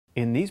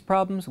In these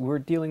problems, we're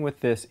dealing with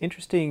this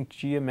interesting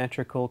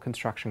geometrical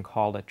construction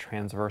called a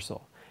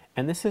transversal.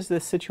 And this is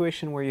this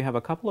situation where you have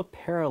a couple of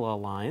parallel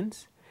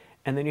lines,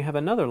 and then you have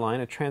another line,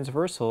 a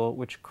transversal,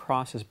 which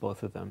crosses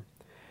both of them.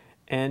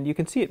 And you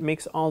can see it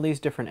makes all these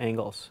different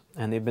angles,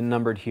 and they've been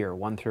numbered here,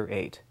 1 through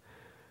 8.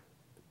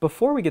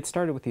 Before we get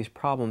started with these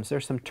problems,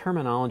 there's some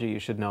terminology you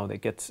should know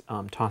that gets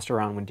tossed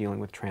around when dealing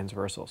with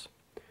transversals.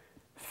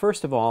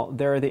 First of all,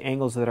 there are the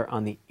angles that are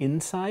on the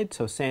inside,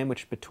 so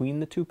sandwiched between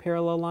the two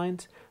parallel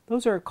lines.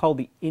 Those are called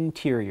the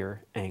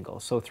interior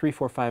angles. So 3,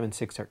 4, 5, and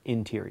 6 are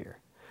interior.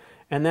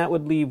 And that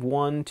would leave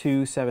 1,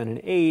 2, 7,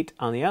 and 8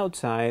 on the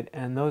outside,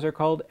 and those are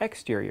called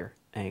exterior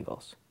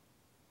angles.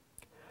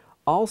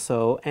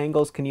 Also,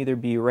 angles can either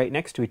be right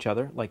next to each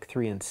other, like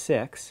 3 and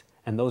 6,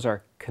 and those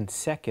are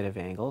consecutive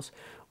angles,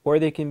 or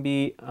they can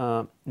be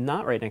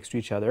not right next to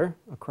each other,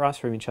 across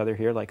from each other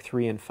here, like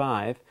 3 and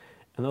 5,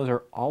 and those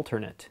are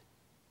alternate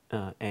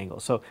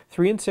angles. So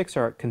 3 and 6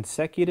 are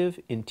consecutive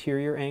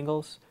interior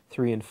angles,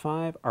 3 and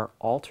 5 are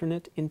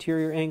alternate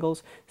interior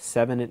angles,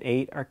 7 and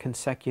 8 are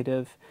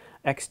consecutive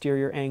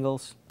exterior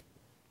angles.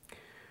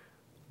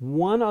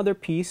 One other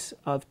piece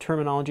of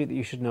terminology that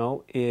you should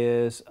know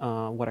is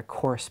what a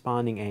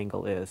corresponding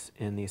angle is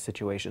in these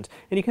situations.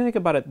 And you can think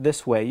about it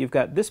this way. You've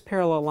got this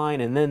parallel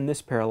line and then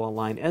this parallel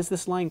line. As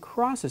this line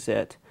crosses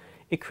it,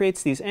 it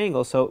creates these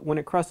angles. So when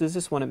it crosses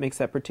this one, it makes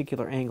that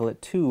particular angle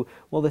at 2.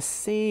 Well, the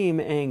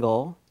same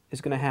angle is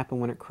going to happen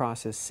when it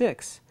crosses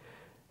 6.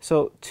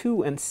 So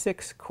 2 and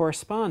 6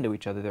 correspond to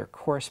each other. They're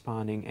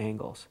corresponding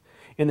angles.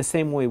 In the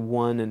same way,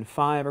 1 and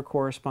 5 are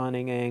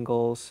corresponding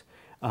angles.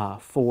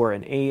 4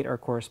 and 8 are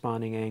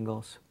corresponding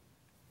angles.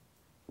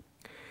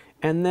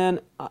 And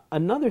then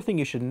another thing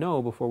you should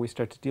know before we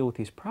start to deal with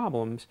these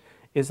problems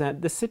is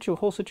that this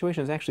whole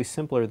situation is actually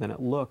simpler than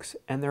it looks,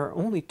 and there are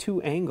only 2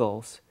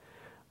 angles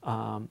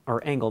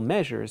or angle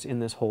measures in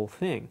this whole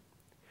thing.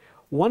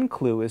 One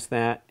clue is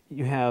that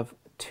you have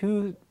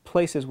 2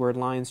 places where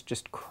lines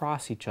just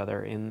cross each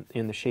other in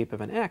the shape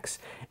of an X,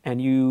 and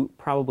you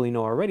probably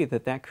know already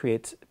that that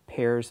creates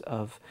pairs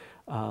of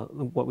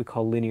what we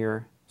call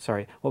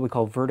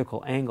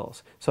vertical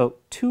angles. So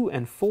 2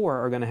 and 4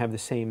 are going to have the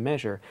same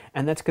measure,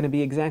 and that's going to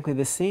be exactly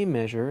the same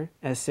measure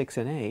as 6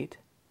 and 8.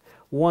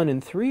 1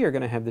 and 3 are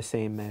going to have the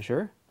same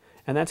measure,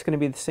 and that's going to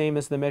be the same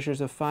as the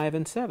measures of 5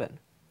 and 7.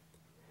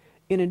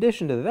 In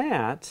addition to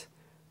that,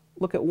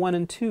 look at 1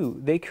 and 2.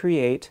 They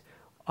create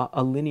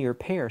a linear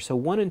pair. So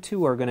 1 and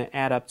 2 are going to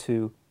add up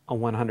to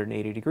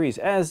 180 degrees,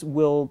 as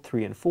will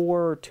 3 and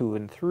 4, 2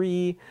 and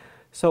 3.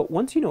 So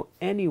once you know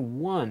any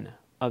one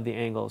of the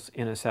angles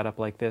in a setup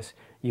like this,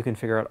 you can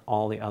figure out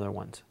all the other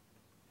ones.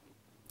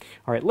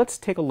 All right, let's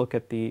take a look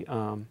at the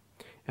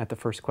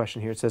first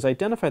question here. It says,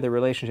 identify the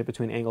relationship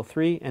between angle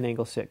 3 and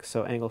angle 6.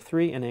 So angle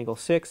 3 and angle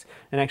 6,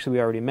 and actually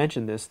we already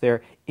mentioned this,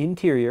 they're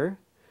interior,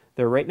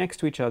 they're right next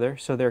to each other,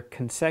 so they're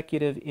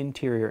consecutive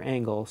interior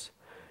angles.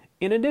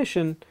 In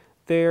addition,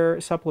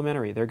 they're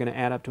supplementary. They're going to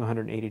add up to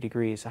 180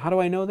 degrees. How do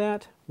I know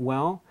that?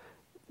 Well,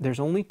 there's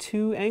only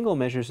 2 angle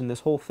measures in this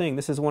whole thing.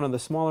 This is one of the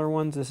smaller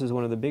ones. This is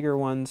one of the bigger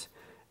ones.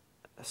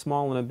 A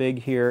small and a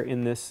big here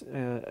in this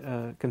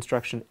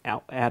construction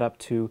add up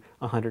to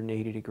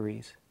 180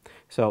 degrees.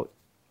 So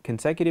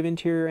consecutive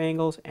interior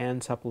angles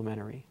and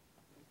supplementary.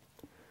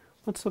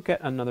 Let's look at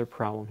another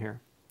problem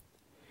here.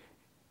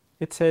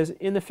 It says,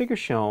 in the figure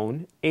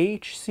shown,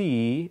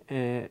 HC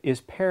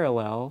is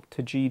parallel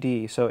to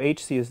GD. So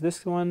HC is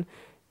this one,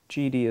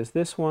 GD is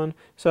this one.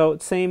 So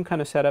same kind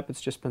of setup,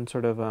 it's just been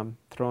sort of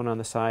thrown on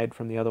the side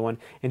from the other one.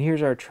 And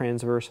here's our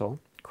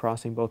transversal,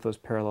 crossing both those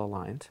parallel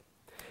lines.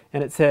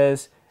 And it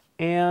says,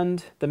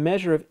 and the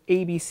measure of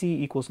ABC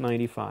equals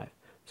 95.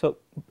 So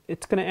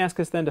it's going to ask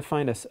us then to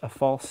find a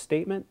false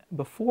statement.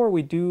 Before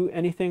we do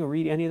anything or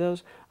read any of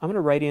those, I'm going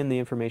to write in the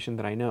information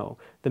that I know.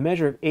 The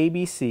measure of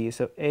ABC,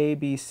 so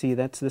ABC,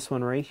 that's this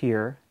one right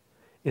here,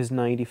 is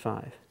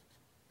 95.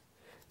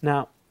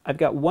 Now, I've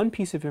got one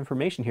piece of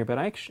information here, but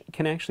I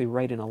can actually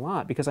write in a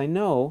lot because I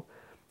know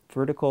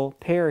vertical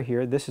pair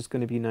here, this is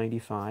going to be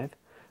 95.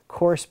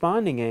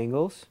 Corresponding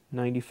angles,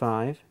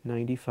 95,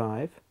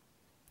 95.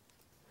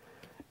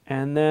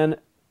 And then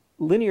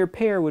linear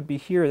pair would be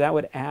here. That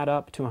would add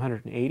up to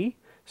 180.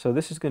 So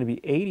this is going to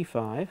be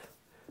 85.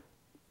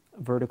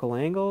 Vertical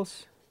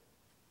angles,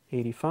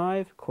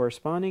 85.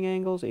 Corresponding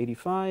angles,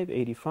 85,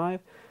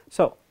 85.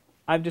 So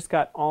I've just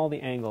got all the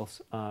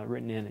angles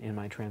written in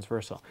my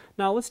transversal.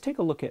 Now let's take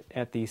a look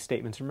at these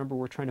statements. Remember,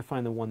 we're trying to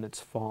find the one that's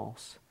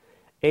false.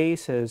 A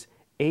says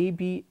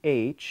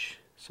ABH,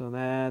 so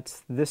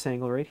that's this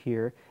angle right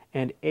here,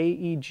 and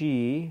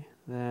AEG,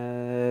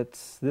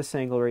 that's this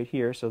angle right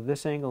here, so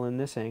this angle and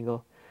this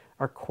angle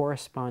are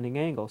corresponding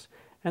angles.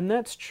 And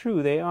that's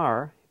true, they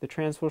are. The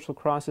transversal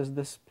crosses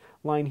this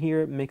line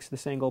here, makes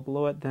this angle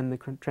below it, then the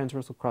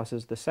transversal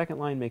crosses the second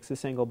line, makes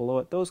this angle below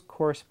it. Those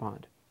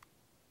correspond.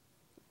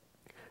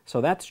 So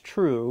that's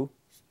true,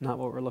 not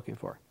what we're looking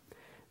for.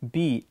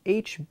 B,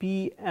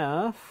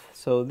 HBF,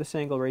 so this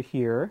angle right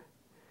here,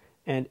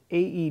 and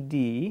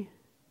AED,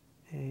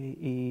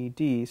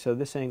 so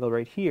this angle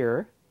right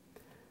here,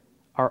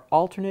 are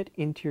alternate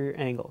interior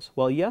angles.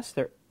 Well, yes,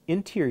 they're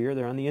interior,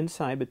 they're on the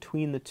inside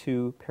between the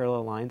two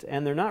parallel lines,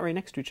 and they're not right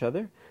next to each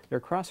other, they're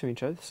across from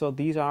each other, so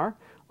these are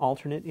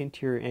alternate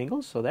interior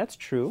angles, so that's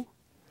true,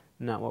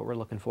 not what we're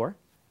looking for.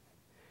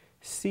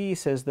 C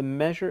says the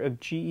measure of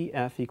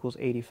GEF equals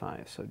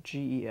 85, so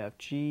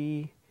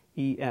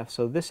GEF,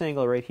 so this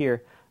angle right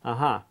here,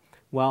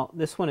 well,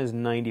 this one is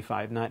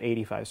 95, not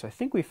 85, so I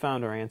think we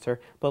found our answer,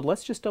 but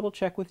let's just double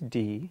check with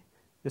D.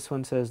 This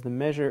one says the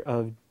measure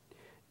of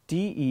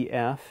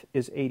DEF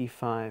is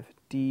 85.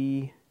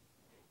 DEF,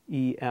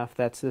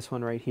 that's this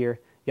one right here.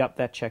 Yep,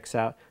 that checks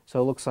out.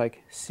 So it looks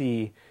like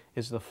C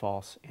is the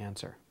false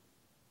answer.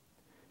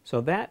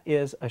 So that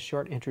is a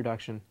short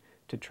introduction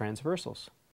to transversals.